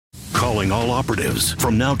calling all operatives.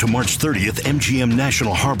 From now to March 30th, MGM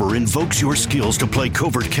National Harbor invokes your skills to play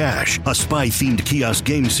Covert Cash, a spy-themed kiosk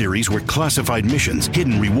game series where classified missions,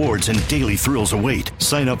 hidden rewards, and daily thrills await.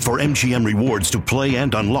 Sign up for MGM Rewards to play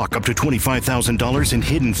and unlock up to $25,000 in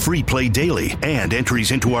hidden free play daily and entries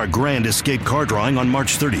into our Grand Escape car drawing on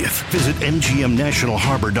March 30th. Visit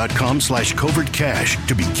mgmnationalharbor.com/Covert Cash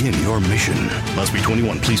to begin your mission. Must be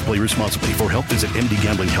 21. Please play responsibly. For help, visit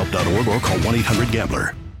mdgamblinghelp.org or call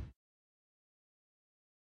 1-800-GAMBLER.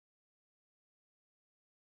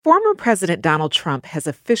 Former President Donald Trump has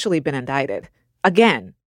officially been indicted.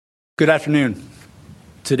 Again. Good afternoon.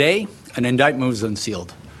 Today, an indictment was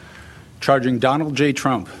unsealed, charging Donald J.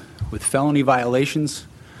 Trump with felony violations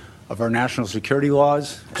of our national security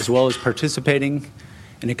laws, as well as participating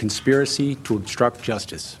in a conspiracy to obstruct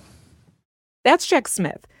justice. That's Jack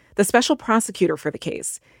Smith, the special prosecutor for the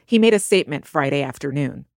case. He made a statement Friday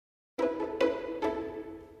afternoon.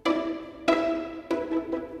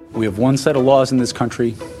 We have one set of laws in this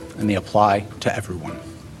country, and they apply to everyone.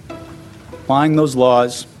 Applying those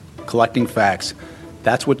laws, collecting facts,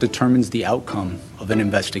 that's what determines the outcome of an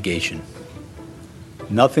investigation.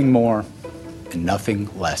 Nothing more and nothing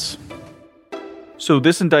less. So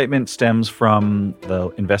this indictment stems from the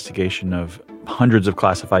investigation of hundreds of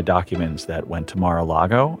classified documents that went to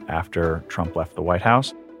Mar-a-Lago after Trump left the White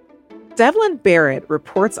House. Devlin Barrett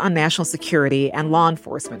reports on national security and law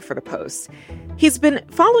enforcement for The Post. He's been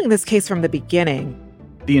following this case from the beginning.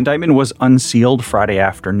 The indictment was unsealed Friday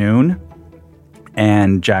afternoon,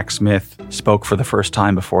 and Jack Smith spoke for the first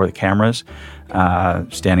time before the cameras,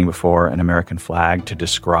 standing before an American flag to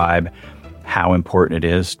describe how important it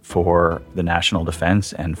is for the national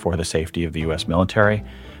defense and for the safety of the U.S. military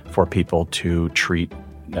for people to treat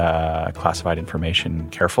classified information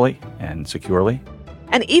carefully and securely.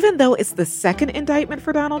 And even though it's the second indictment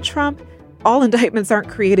for Donald Trump, all indictments aren't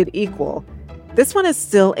created equal. This one is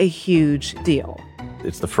still a huge deal.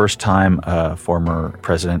 It's the first time a former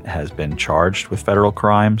president has been charged with federal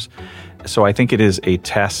crimes. So I think it is a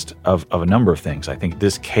test of a number of things. I think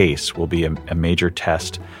this case will be a major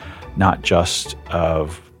test, not just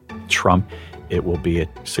of Trump. It will be a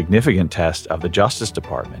significant test of the Justice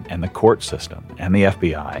Department and the court system and the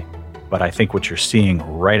FBI. But I think what you're seeing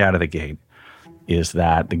right out of the gate is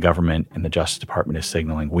that the government and the Justice Department is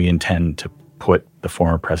signaling we intend to put the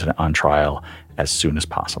former president on trial as soon as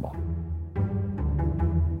possible.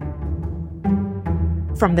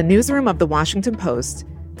 From the newsroom of The Washington Post,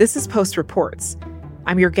 this is Post Reports.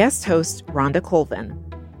 I'm your guest host, Rhonda Colvin.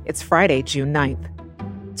 It's Friday, June 9th.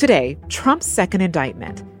 Today, Trump's second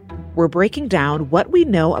indictment. We're breaking down what we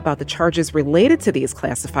know about the charges related to these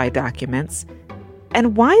classified documents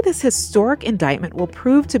and why this historic indictment will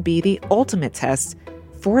prove to be the ultimate test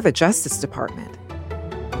for the Justice Department.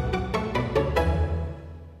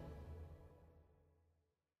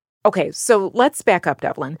 Okay, so let's back up,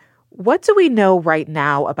 Devlin. What do we know right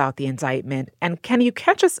now about the indictment, and can you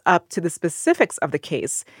catch us up to the specifics of the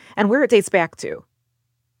case and where it dates back to?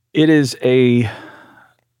 It is a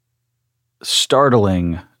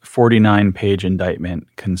startling 49-page indictment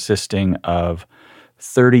consisting of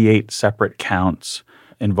 38 separate counts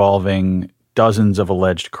involving dozens of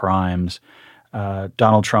alleged crimes.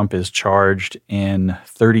 Donald Trump is charged in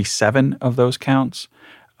 37 of those counts,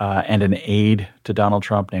 and an aide to Donald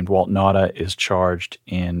Trump named Walt Nauta is charged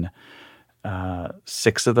in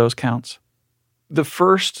 6 of those counts. The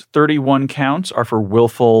first 31 counts are for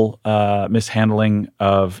willful mishandling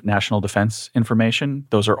of national defense information.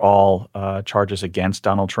 Those are all charges against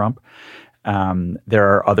Donald Trump.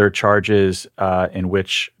 There are other charges in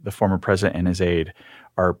which the former president and his aide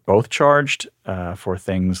are both charged for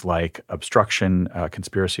things like obstruction,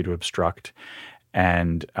 conspiracy to obstruct,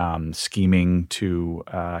 and scheming to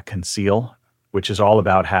conceal, which is all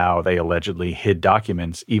about how they allegedly hid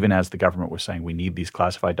documents, even as the government was saying, we need these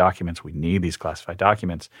classified documents, we need these classified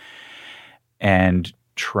documents. And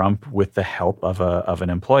Trump, with the help of an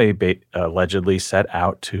employee, allegedly set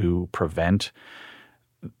out to prevent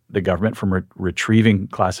the government from retrieving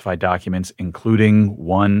classified documents, including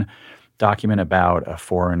one document about a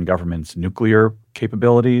foreign government's nuclear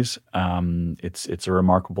capabilities. It's a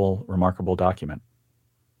remarkable document.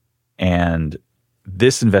 And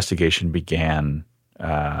this investigation began,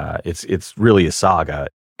 it's really a saga.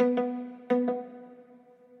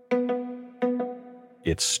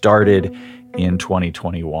 It started in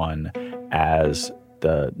 2021 as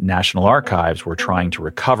the National Archives were trying to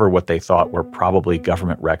recover what they thought were probably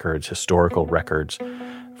government records, historical records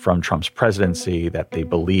from Trump's presidency that they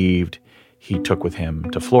believed he took with him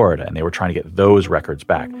to Florida, and they were trying to get those records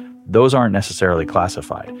back. Those aren't necessarily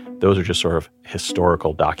classified. Those are just sort of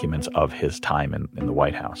historical documents of his time in the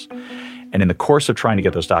White House. And in the course of trying to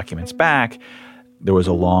get those documents back, there was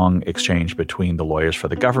a long exchange between the lawyers for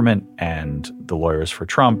the government and the lawyers for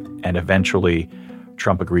Trump, and eventually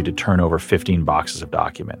Trump agreed to turn over 15 boxes of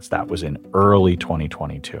documents. That was in early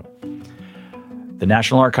 2022. The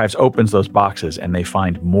National Archives opens those boxes, and they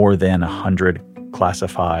find more than 100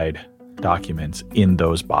 classified documents in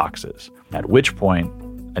those boxes, at which point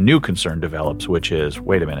a new concern develops, which is,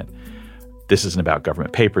 wait a minute, this isn't about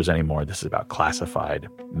government papers anymore. This is about classified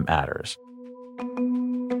matters.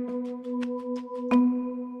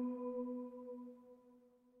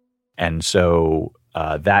 And so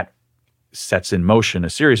that sets in motion a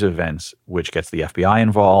series of events which gets the FBI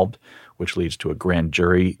involved, which leads to a grand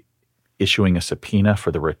jury issuing a subpoena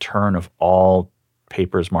for the return of all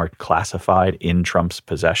papers marked classified in Trump's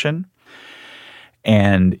possession.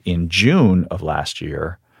 And in June of last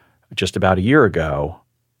year, just about a year ago,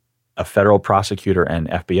 a federal prosecutor and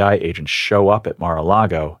FBI agents show up at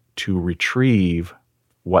Mar-a-Lago to retrieve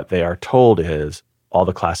what they are told is all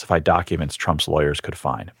the classified documents Trump's lawyers could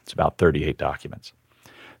find. It's about 38 documents.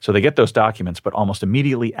 So they get those documents, but almost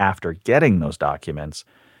immediately after getting those documents,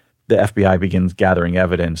 the FBI begins gathering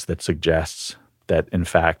evidence that suggests that, in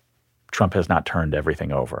fact, Trump has not turned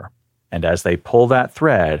everything over. And as they pull that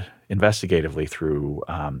thread investigatively through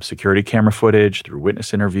security camera footage, through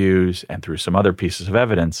witness interviews, and through some other pieces of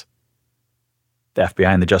evidence, the FBI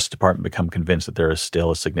and the Justice Department become convinced that there is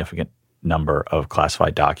still a significant number of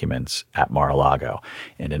classified documents at Mar-a-Lago.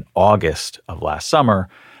 And in August of last summer,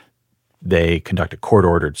 they conduct a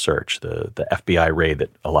court-ordered search, the FBI raid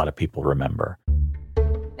that a lot of people remember.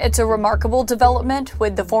 It's a remarkable development,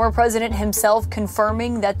 with the former president himself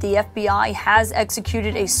confirming that the FBI has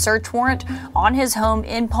executed a search warrant on his home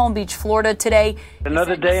in Palm Beach, Florida today.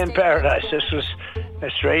 Another day in paradise. This was a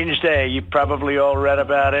strange day. You probably all read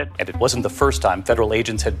about it. And it wasn't the first time federal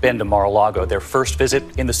agents had been to Mar-a-Lago, their first visit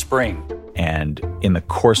in the spring. And in the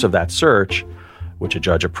course of that search, which a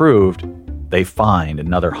judge approved, they find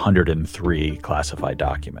another 103 classified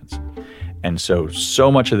documents. And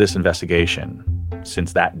so much of this investigation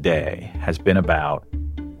since that day has been about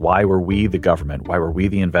why were we, the government, why were we,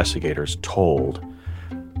 the investigators, told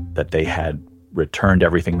that they had returned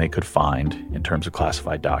everything they could find in terms of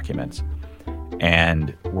classified documents?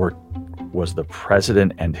 And was the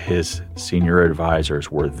president and his senior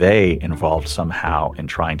advisors, were they involved somehow in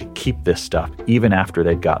trying to keep this stuff even after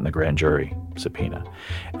they'd gotten the grand jury subpoena?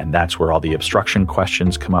 And that's where all the obstruction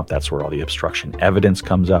questions come up. That's where all the obstruction evidence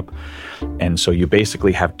comes up. And so you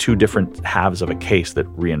basically have two different halves of a case that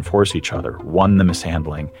reinforce each other. One, the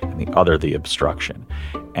mishandling, and the other, the obstruction.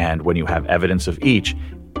 And when you have evidence of each,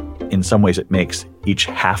 in some ways it makes each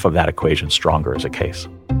half of that equation stronger as a case.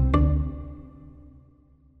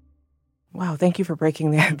 Wow, thank you for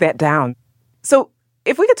breaking that down. So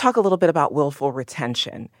if we could talk a little bit about willful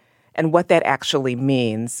retention and what that actually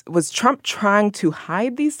means. Was Trump trying to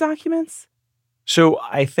hide these documents? So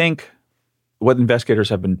I think what investigators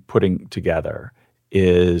have been putting together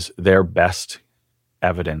is their best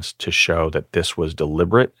evidence to show that this was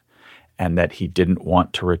deliberate and that he didn't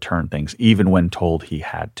want to return things, even when told he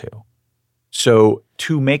had to. So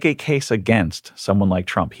to make a case against someone like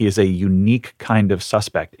Trump, he is a unique kind of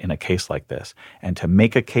suspect in a case like this. And to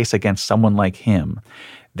make a case against someone like him,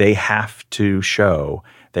 they have to show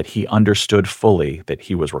that he understood fully that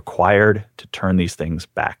he was required to turn these things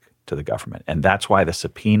back to the government. And that's why the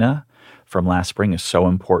subpoena from last spring is so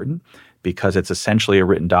important, because it's essentially a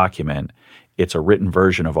written document. It's a written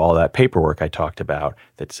version of all that paperwork I talked about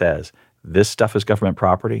that says, this stuff is government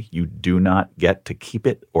property. You do not get to keep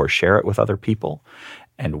it or share it with other people.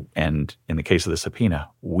 And in the case of the subpoena,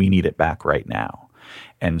 we need it back right now.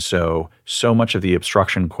 And so much of the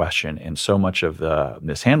obstruction question and so much of the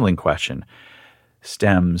mishandling question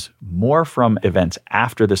stems more from events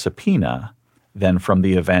after the subpoena than from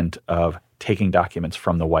the event of taking documents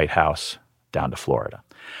from the White House down to Florida.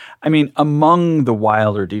 I mean, among the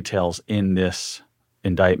wilder details in this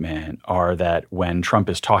indictment are that when Trump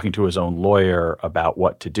is talking to his own lawyer about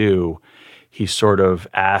what to do, he sort of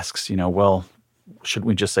asks, well, shouldn't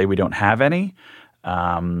we just say we don't have any?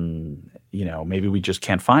 Maybe we just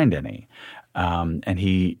can't find any. And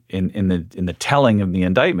he, in the telling of the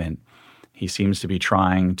indictment, he seems to be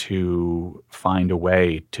trying to find a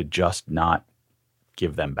way to just not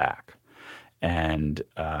give them back. And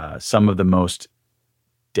some of the most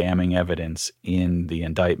damning evidence in the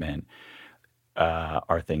indictment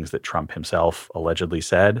are things that Trump himself allegedly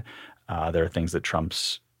said. There are things that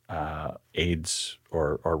Trump's aides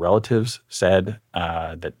or relatives said,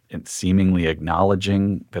 that seemingly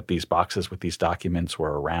acknowledging that these boxes with these documents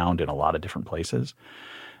were around in a lot of different places.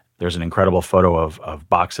 There's an incredible photo of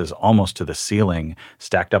boxes almost to the ceiling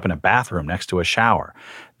stacked up in a bathroom next to a shower.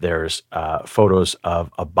 There's photos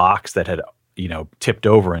of a box that had tipped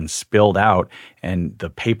over and spilled out, and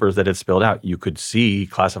the papers that had spilled out, you could see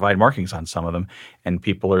classified markings on some of them, and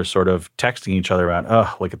people are sort of texting each other about,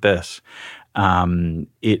 oh, look at this.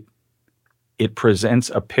 It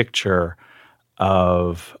presents a picture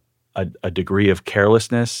of a degree of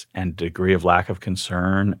carelessness and degree of lack of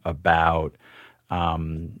concern about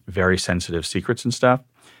very sensitive secrets and stuff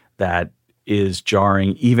that is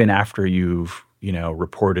jarring even after you've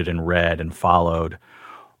reported and read and followed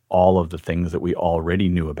all of the things that we already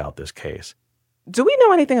knew about this case. Do we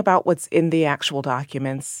know anything about what's in the actual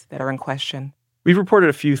documents that are in question? We've reported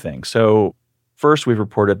a few things. So first, we've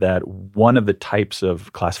reported that one of the types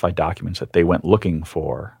of classified documents that they went looking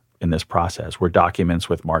for in this process were documents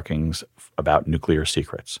with markings about nuclear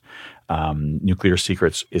secrets. Nuclear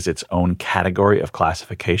secrets is its own category of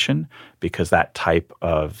classification because that type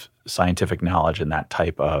of scientific knowledge and that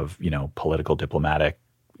type of, political, diplomatic,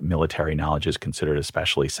 military knowledge is considered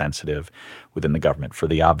especially sensitive within the government for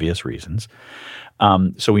the obvious reasons.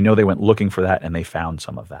 So we know they went looking for that and they found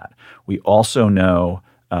some of that. We also know,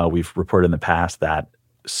 we've reported in the past that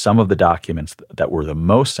some of the documents that were the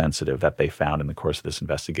most sensitive that they found in the course of this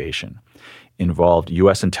investigation involved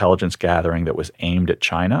U.S. intelligence gathering that was aimed at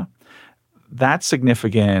China. That's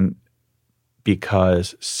significant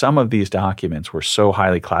because some of these documents were so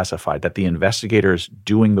highly classified that the investigators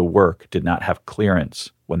doing the work did not have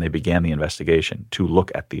clearance when they began the investigation to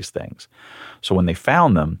look at these things. So when they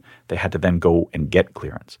found them, they had to then go and get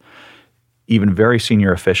clearance. Even very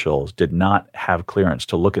senior officials did not have clearance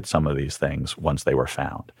to look at some of these things once they were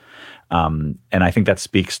found. And I think that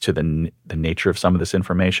speaks to the nature of some of this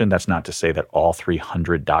information. That's not to say that all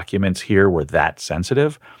 300 documents here were that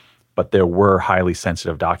sensitive, but there were highly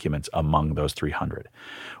sensitive documents among those 300.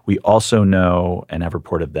 We also know and have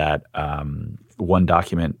reported that one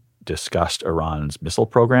document discussed Iran's missile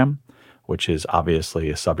program, which is obviously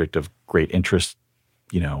a subject of great interest,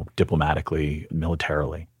 diplomatically,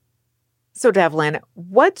 militarily. So, Devlin,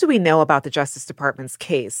 what do we know about the Justice Department's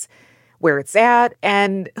case, where it's at,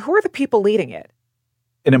 and who are the people leading it?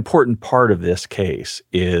 An important part of this case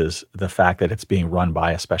is the fact that it's being run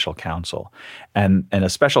by a special counsel. And a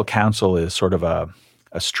special counsel is sort of a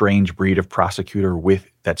strange breed of prosecutor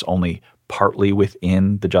that's only partly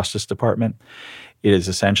within the Justice Department. It is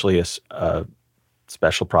essentially a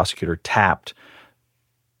special prosecutor tapped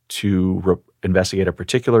to investigate a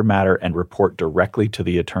particular matter and report directly to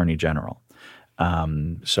the Attorney General.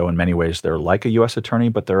 So in many ways, they're like a U.S. attorney,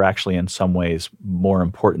 but they're actually in some ways more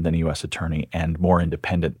important than a U.S. attorney and more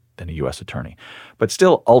independent than a U.S. attorney, but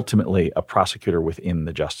still ultimately a prosecutor within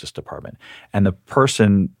the Justice Department. And the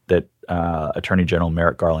person that Attorney General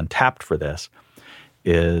Merrick Garland tapped for this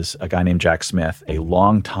is a guy named Jack Smith, a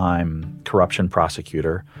longtime corruption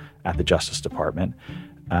prosecutor at the Justice Department,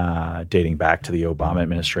 dating back to the Obama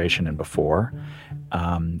administration and before.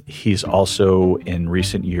 He's also, in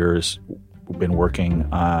recent years, been working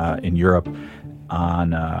in Europe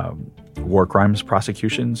on war crimes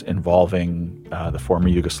prosecutions involving the former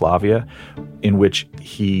Yugoslavia, in which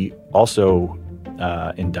he also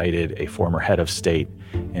indicted a former head of state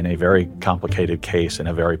in a very complicated case, in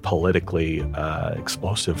a very politically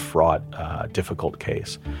explosive, fraught, difficult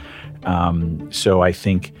case. So I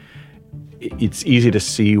think it's easy to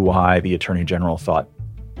see why the Attorney General thought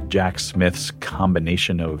Jack Smith's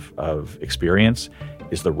combination of experience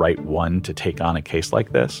is the right one to take on a case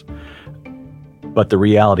like this. But the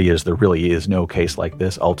reality is there really is no case like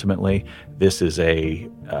this. Ultimately, this is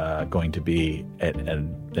going to be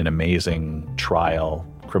an amazing trial,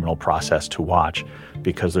 criminal process to watch,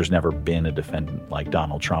 because there's never been a defendant like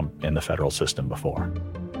Donald Trump in the federal system before.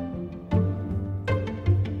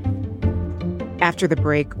 After the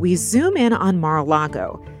break, we zoom in on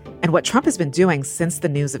Mar-a-Lago and what Trump has been doing since the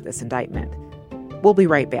news of this indictment. We'll be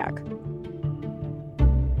right back.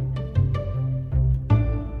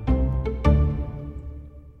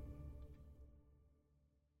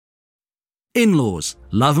 In-laws,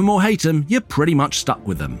 love them or hate them, you're pretty much stuck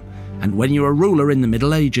with them. And when you're a ruler in the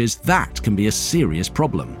Middle Ages, that can be a serious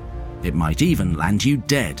problem. It might even land you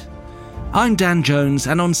dead. I'm Dan Jones,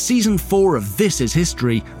 and on Season 4 of This Is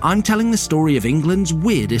History, I'm telling the story of England's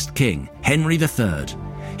weirdest king, Henry III.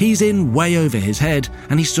 He's in way over his head,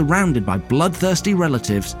 and he's surrounded by bloodthirsty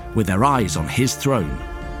relatives with their eyes on his throne.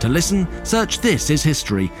 To listen, search This Is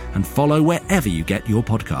History and follow wherever you get your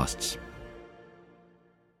podcasts.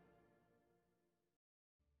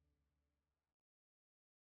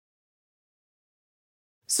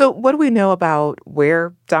 So what do we know about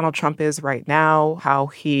where Donald Trump is right now, how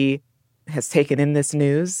he has taken in this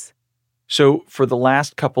news? So for the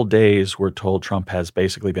last couple days, we're told Trump has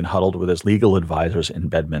basically been huddled with his legal advisors in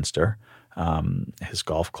Bedminster, his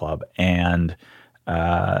golf club, and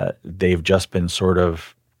they've just been sort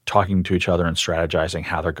of talking to each other and strategizing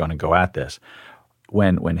how they're going to go at this.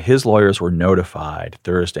 When his lawyers were notified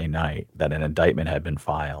Thursday night that an indictment had been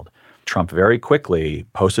filed, Trump very quickly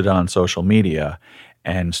posted it on social media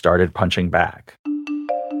and started punching back.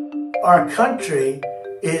 Our country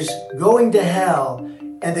is going to hell,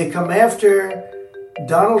 and they come after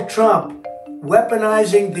Donald Trump,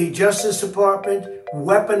 weaponizing the Justice Department,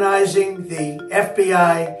 weaponizing the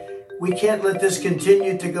FBI. We can't let this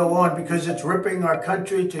continue to go on because it's ripping our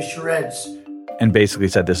country to shreds. And basically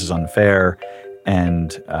said this is unfair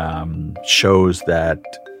and shows that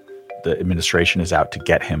the administration is out to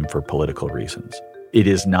get him for political reasons. It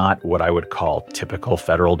is not what I would call typical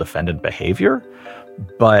federal defendant behavior,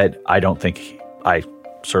 but I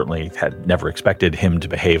certainly had never expected him to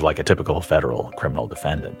behave like a typical federal criminal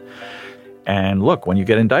defendant. And look, when you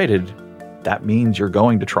get indicted, that means you're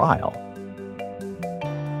going to trial.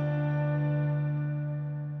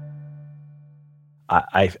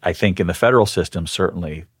 I think in the federal system,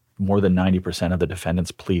 certainly more than 90% of the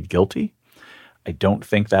defendants plead guilty. I don't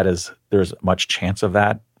think there's much chance of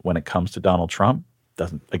that when it comes to Donald Trump.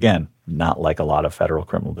 Again, not like a lot of federal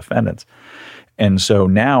criminal defendants. And so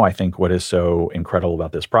now I think what is so incredible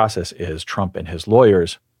about this process is Trump and his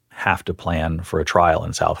lawyers have to plan for a trial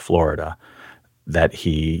in South Florida that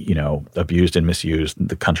he, abused and misused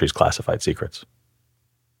the country's classified secrets.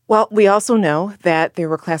 Well, we also know that there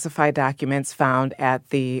were classified documents found at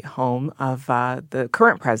the home of the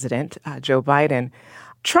current president, Joe Biden.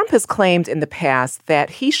 Trump has claimed in the past that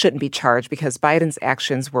he shouldn't be charged because Biden's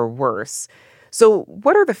actions were worse. So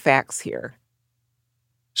what are the facts here?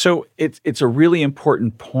 So it's a really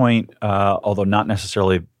important point, although not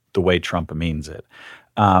necessarily the way Trump means it.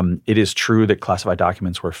 It is true that classified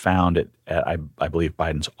documents were found at I believe,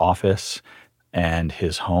 Biden's office and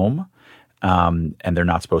his home, and they're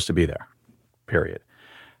not supposed to be there, period.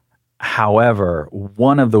 However,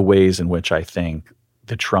 one of the ways in which I think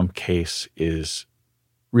the Trump case is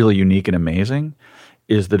really unique and amazing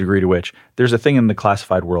is the degree to which there's a thing in the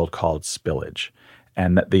classified world called spillage.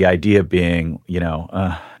 And that the idea being,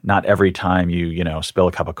 not every time you spill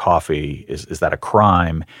a cup of coffee is that a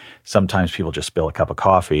crime. Sometimes people just spill a cup of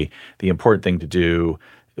coffee. The important thing to do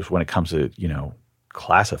is when it comes to,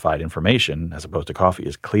 classified information as opposed to coffee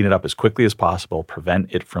is clean it up as quickly as possible, prevent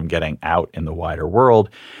it from getting out in the wider world,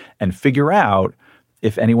 and figure out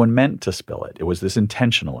if anyone meant to spill it. Was this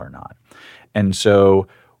intentional or not? And so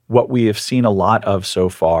what we have seen a lot of so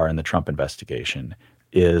far in the Trump investigation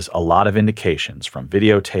is a lot of indications from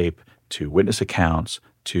videotape to witness accounts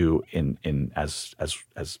to as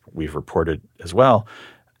we've reported as well,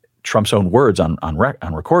 Trump's own words on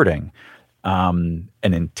recording, an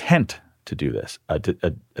intent to do this, a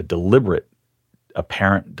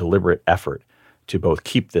apparent deliberate effort to both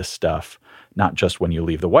keep this stuff not just when you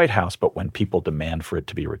leave the White House, but when people demand for it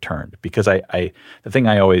to be returned. Because the thing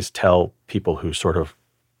I always tell people who sort of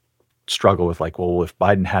struggle with if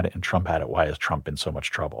Biden had it and Trump had it, why is Trump in so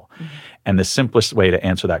much trouble? Mm-hmm. And the simplest way to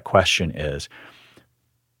answer that question is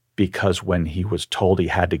because when he was told he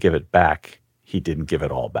had to give it back, he didn't give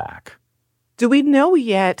it all back. Do we know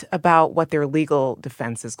yet about what their legal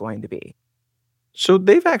defense is going to be? So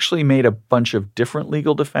they've actually made a bunch of different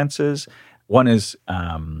legal defenses. One is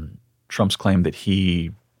Trump's claim that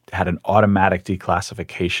he had an automatic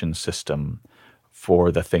declassification system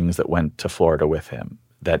for the things that went to Florida with him,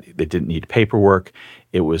 that they didn't need paperwork.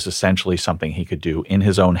 It was essentially something he could do in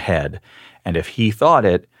his own head. And if he thought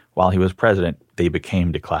it while he was president, they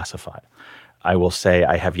became declassified. I will say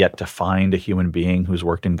I have yet to find a human being who's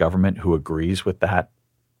worked in government who agrees with that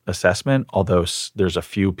assessment, although there's a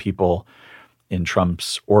few people in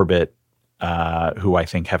Trump's orbit who I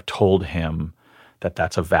think have told him that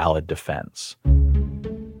that's a valid defense.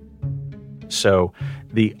 So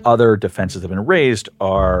the other defenses that have been raised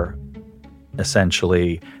are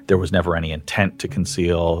essentially there was never any intent to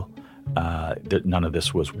conceal, that none of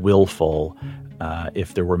this was willful,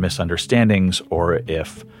 if there were misunderstandings or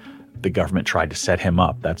if the government tried to set him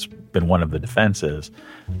up. That's been one of the defenses.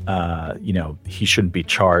 He shouldn't be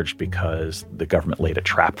charged because the government laid a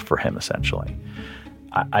trap for him, essentially.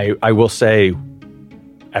 I will say,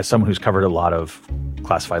 as someone who's covered a lot of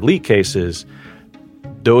classified leak cases,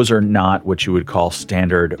 those are not what you would call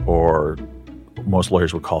standard or most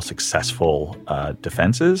lawyers would call successful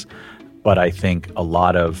defenses. But I think a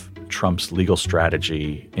lot of Trump's legal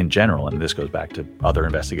strategy in general, and this goes back to other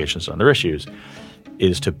investigations on other issues,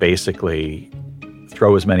 is to basically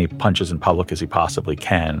throw as many punches in public as he possibly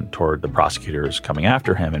can toward the prosecutors coming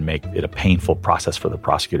after him and make it a painful process for the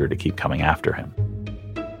prosecutor to keep coming after him.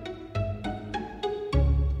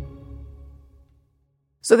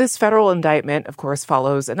 So this federal indictment, of course,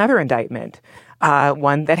 follows another indictment,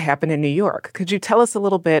 one that happened in New York. Could you tell us a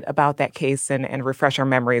little bit about that case and refresh our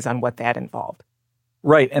memories on what that involved?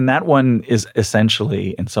 Right. And that one is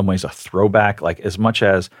essentially, in some ways, a throwback, like as much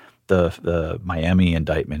as the Miami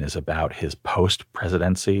indictment is about his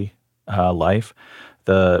post-presidency life.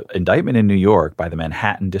 The indictment in New York by the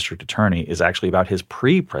Manhattan District Attorney is actually about his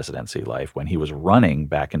pre-presidency life when he was running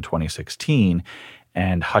back in 2016,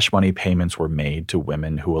 and hush money payments were made to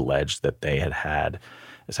women who alleged that they had had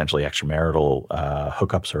essentially extramarital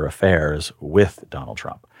hookups or affairs with Donald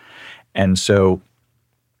Trump. And so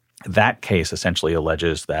that case essentially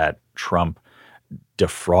alleges that Trump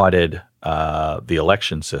defrauded the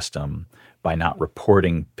election system by not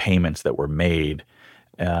reporting payments that were made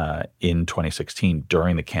in 2016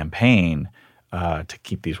 during the campaign to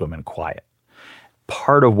keep these women quiet.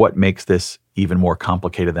 Part of what makes this even more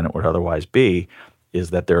complicated than it would otherwise be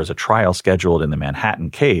is that there is a trial scheduled in the Manhattan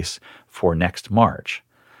case for next March.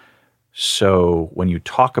 So when you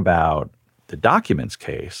talk about the documents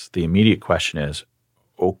case, the immediate question is,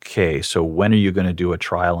 okay, so when are you going to do a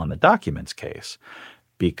trial on the documents case?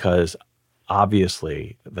 Because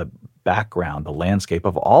obviously the background, the landscape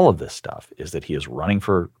of all of this stuff is that he is running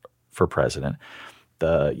for president.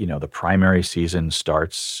 The primary season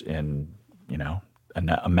starts in,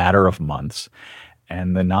 a matter of months,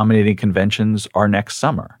 and the nominating conventions are next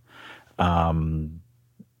summer.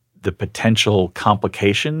 The potential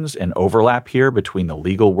complications and overlap here between the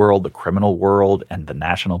legal world, the criminal world, and the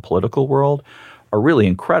national political world are really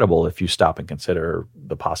incredible if you stop and consider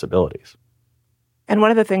the possibilities. And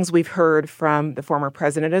one of the things we've heard from the former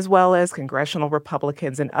president, as well as congressional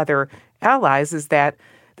Republicans and other allies, is that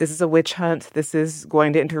this is a witch hunt. This is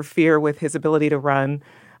going to interfere with his ability to run.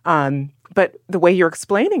 But the way you're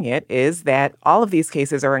explaining it is that all of these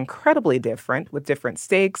cases are incredibly different, with different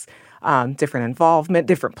stakes, different involvement,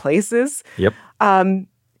 different places. Yep.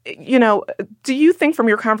 Do you think from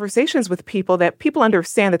your conversations with people that people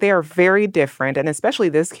understand that they are very different, and especially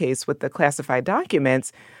this case with the classified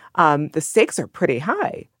documents, the stakes are pretty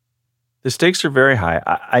high? The stakes are very high.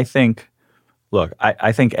 I think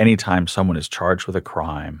anytime someone is charged with a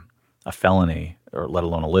crime, a felony, or let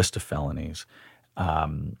alone a list of felonies,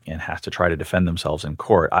 and has to try to defend themselves in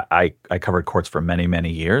court, I covered courts for many, many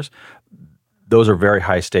years. Those are very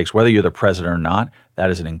high stakes. Whether you're the president or not, that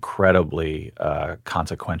is an incredibly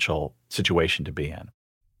consequential situation to be in.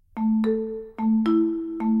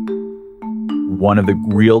 One of the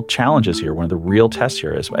real challenges here, one of the real tests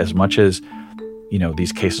here is, as much as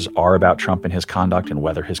these cases are about Trump and his conduct and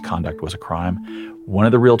whether his conduct was a crime, one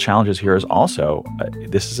of the real challenges here is also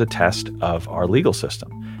this is a test of our legal system.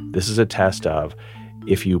 This is a test of,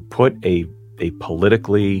 if you put a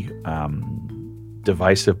politically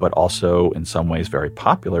divisive but also in some ways very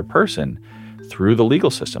popular person through the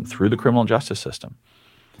legal system, through the criminal justice system,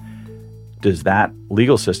 does that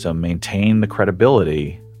legal system maintain the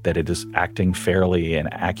credibility that it is acting fairly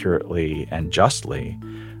and accurately and justly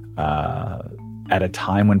at a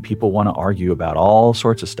time when people want to argue about all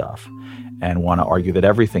sorts of stuff and want to argue that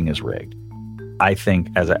everything is rigged? I think,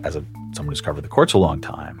 as someone who's covered the courts a long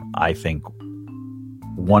time, I think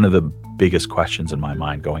one of the biggest questions in my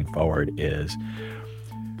mind going forward is,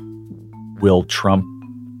 will Trump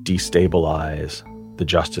destabilize the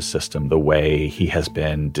justice system the way he has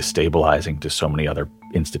been destabilizing to so many other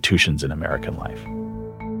institutions in American life?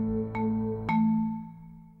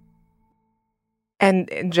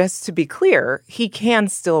 And just to be clear, he can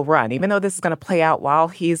still run, even though this is going to play out while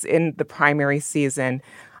he's in the primary season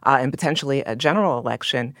and potentially a general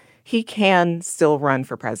election. He can still run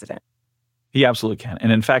for president. He absolutely can.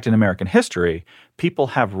 And in fact, in American history, people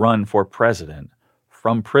have run for president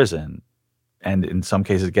from prison and in some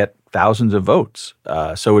cases get thousands of votes.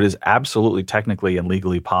 So it is absolutely technically and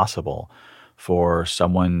legally possible for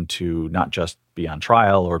someone to not just be on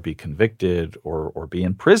trial or be convicted or be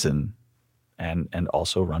in prison and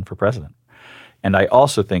also run for president. And I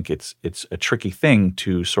also think it's a tricky thing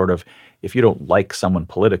to sort of, if you don't like someone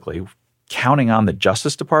politically, counting on the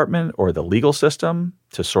Justice Department or the legal system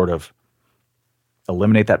to sort of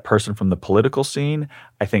eliminate that person from the political scene,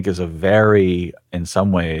 I think is a very, in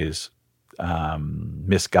some ways,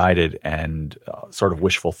 misguided and sort of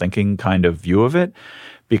wishful thinking kind of view of it.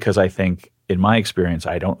 Because I think, in my experience,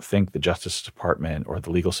 I don't think the Justice Department or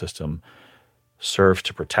the legal system serves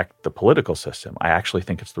to protect the political system. I actually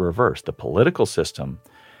think it's the reverse. The political system,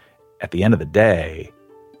 at the end of the day,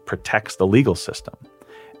 protects the legal system.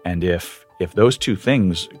 And if those two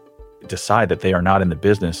things decide that they are not in the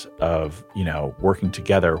business of, working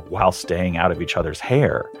together while staying out of each other's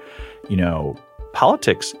hair,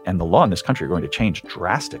 politics and the law in this country are going to change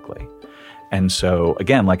drastically. And so,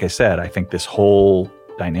 again, like I said, I think this whole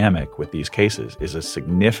dynamic with these cases is a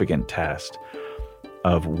significant test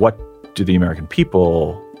of what do the American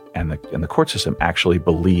people and the court system actually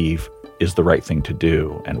believe is the right thing to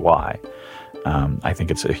do and why. I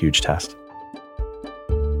think it's a huge test.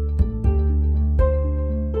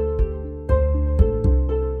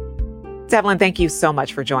 Devlin, thank you so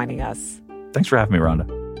much for joining us. Thanks for having me, Rhonda.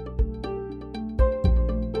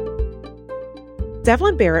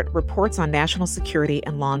 Devlin Barrett reports on national security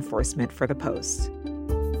and law enforcement for The Post.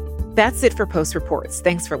 That's it for Post Reports.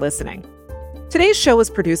 Thanks for listening. Today's show was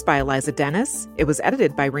produced by Eliza Dennis. It was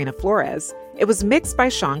edited by Rena Flores. It was mixed by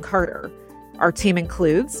Sean Carter. Our team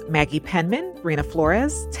includes Maggie Penman, Rena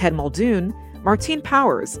Flores, Ted Muldoon, Martine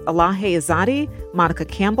Powers, Elahe Izadi, Monica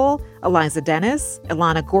Campbell, Eliza Dennis,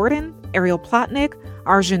 Ilana Gordon, Ariel Plotnick,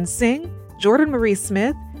 Arjun Singh, Jordan Marie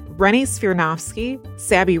Smith, Rennie Svirnovsky,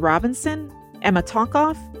 Sabby Robinson, Emma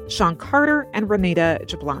Talkoff, Sean Carter, and Renita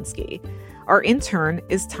Jablonski. Our intern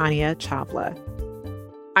is Tanya Chavla.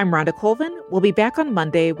 I'm Rhonda Colvin. We'll be back on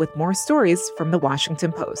Monday with more stories from The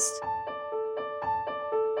Washington Post.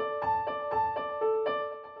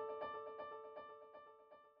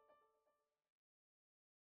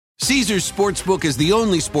 Caesars Sportsbook is the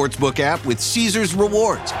only sportsbook app with Caesars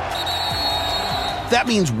Rewards. That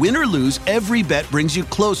means win or lose, every bet brings you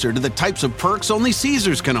closer to the types of perks only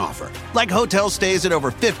Caesars can offer, like hotel stays at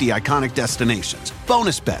over 50 iconic destinations,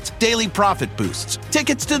 bonus bets, daily profit boosts,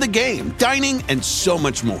 tickets to the game, dining, and so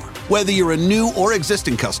much more. Whether you're a new or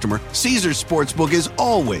existing customer, Caesars Sportsbook is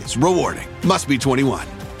always rewarding. Must be 21.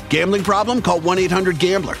 Gambling problem? Call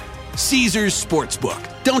 1-800-GAMBLER. Caesars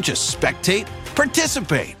Sportsbook. Don't just spectate,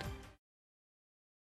 participate.